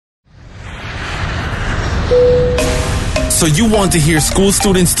So you want to hear school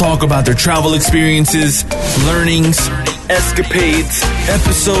students talk about their travel experiences, learnings, escapades,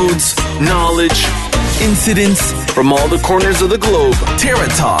 episodes, knowledge, incidents from all the corners of the globe. Terra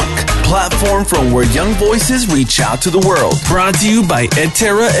Talk, platform from where young voices reach out to the world. Brought to you by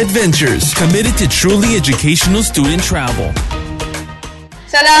EdTerra Adventures, committed to truly educational student travel.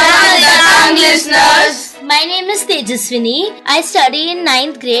 Salamat datang, listeners! My name is Tejaswini. I study in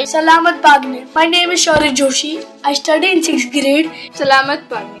 9th grade. Salamat Pagne. My name is Shaurya Joshi. I study in 6th grade. Salamat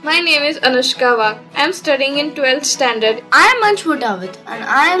Pagne. My name is Anushka Wak. I am studying in 12th standard. I am Ansh Mutawit and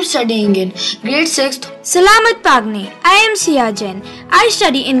I am studying in grade 6th. Salamat Pagne. I am Sia Jain. I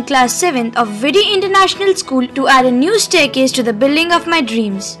study in class 7th of Witty International School to add a new staircase to the building of my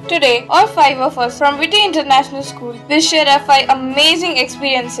dreams. Today, all 5 of us from Witty International School will share our 5 amazing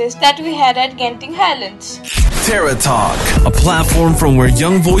experiences that we had at Genting, Highlands. Terra Talk, a platform from where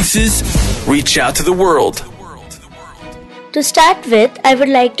young voices reach out to the world. To start with, I would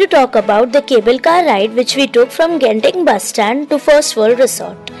like to talk about the cable car ride which we took from Genting bus stand to First World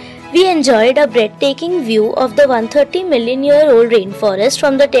Resort. We enjoyed a breathtaking view of the 130 million year old rainforest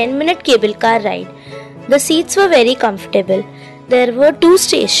from the 10-minute cable car ride. The seats were very comfortable. There were 2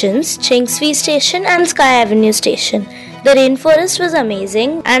 stations, Chingsvi Station and Sky Avenue Station. The rainforest was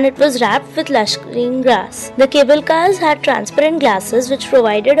amazing and it was wrapped with lush green grass. The cable cars had transparent glasses which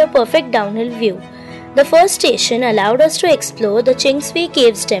provided a perfect downhill view. The first station allowed us to explore the Chingsvi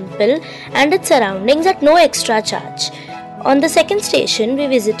Caves temple and its surroundings at no extra charge. On the second station, we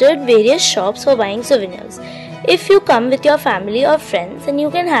visited various shops for buying souvenirs. If you come with your family or friends, then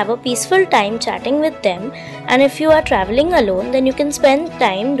you can have a peaceful time chatting with them, and if you are traveling alone, then you can spend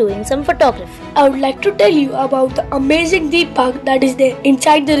time doing some photography. I would like to tell you about the amazing theme park that is there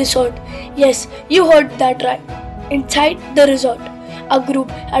inside the resort. Yes, you heard that right. Inside the resort. Our group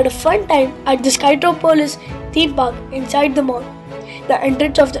had a fun time at the Skytropolis theme park inside the mall. The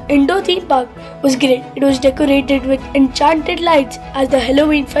entrance of the indoor theme park was great. It was decorated with enchanted lights as the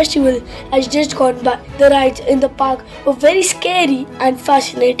Halloween festival has just gone by. The rides in the park were very scary and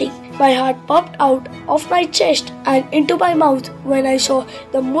fascinating. My heart popped out of my chest and into my mouth when I saw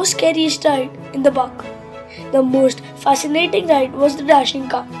the most scariest ride in the park. The most fascinating ride was the dashing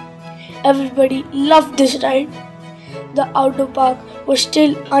car. Everybody loved this ride. The outdoor park was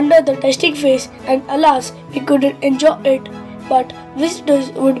still under the testing phase and alas, we couldn't enjoy it. But visitors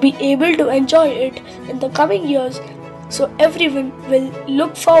would be able to enjoy it in the coming years, so everyone will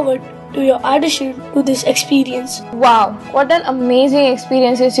look forward to your addition to this experience. Wow, what an amazing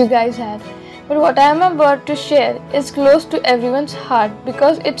experiences you guys had. But what I am about to share is close to everyone's heart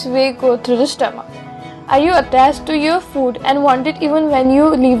because its way goes through the stomach. Are you attached to your food and want it even when you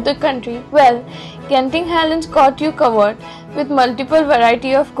leave the country? Well, Genting Highlands got you covered with multiple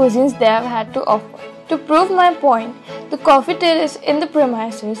variety of cuisines they have had to offer. To prove my point, the coffee terrace in the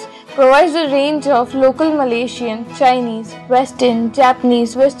premises provides a range of local Malaysian, Chinese, Western,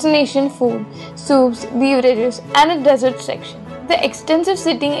 Japanese, Western Asian food, soups, beverages, and a dessert section. The extensive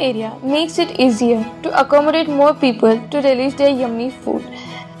sitting area makes it easier to accommodate more people to relish their yummy food.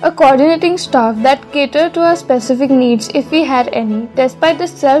 A coordinating staff that catered to our specific needs if we had any, despite the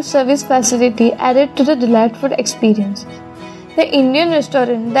self-service facility added to the delightful experience. The Indian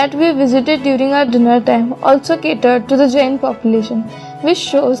restaurant that we visited during our dinner time also catered to the Jain population, which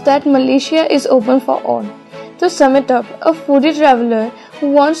shows that Malaysia is open for all. To sum it up, a foodie traveler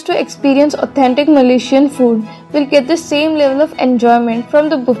who wants to experience authentic Malaysian food will get the same level of enjoyment from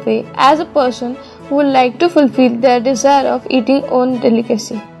the buffet as a person who would like to fulfill their desire of eating own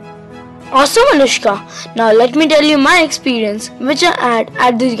delicacy. Awesome, Anushka. Now let me tell you my experience which I had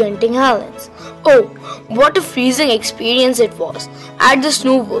at the Genting Highlands. Oh, what a freezing experience it was at the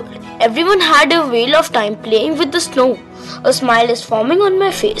snow world. Everyone had a whale of time playing with the snow. A smile is forming on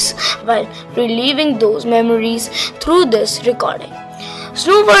my face while reliving those memories through this recording.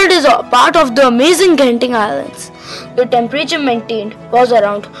 Snow World is a part of the amazing Genting Islands. The temperature maintained was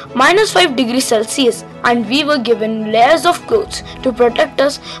around -5 degrees Celsius and we were given layers of clothes to protect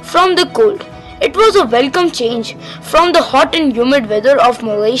us from the cold. It was a welcome change from the hot and humid weather of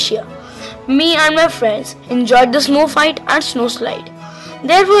Malaysia. Me and my friends enjoyed the snow fight and snow slide.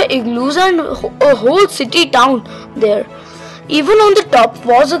 There were igloos and a whole city town there. Even on the top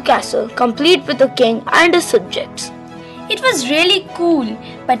was a castle complete with a king and his subjects. It was really cool,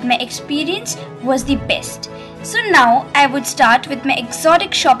 but my experience was the best. So now I would start with my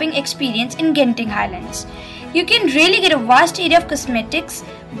exotic shopping experience in Genting Highlands. You can really get a vast area of cosmetics,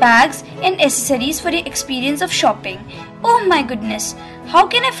 bags and accessories for the experience of shopping. Oh my goodness, how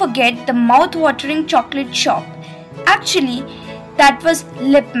can I forget the mouth-watering chocolate shop? Actually, that was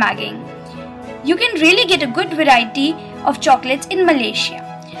lip-magging. You can really get a good variety of chocolates in Malaysia.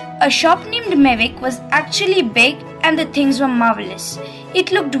 A shop named Mevik was actually big and the things were marvelous.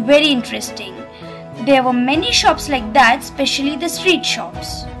 It looked very interesting. There were many shops like that, especially the street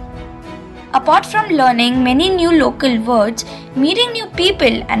shops. Apart from learning many new local words, meeting new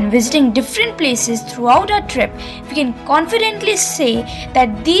people and visiting different places throughout our trip, we can confidently say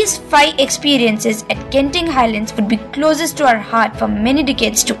that these 5 experiences at Genting Highlands would be closest to our heart for many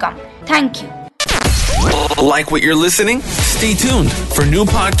decades to come. Thank you. Like what you're listening? Stay tuned for new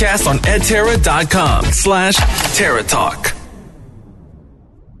podcasts on edterra.com/Terra Talk.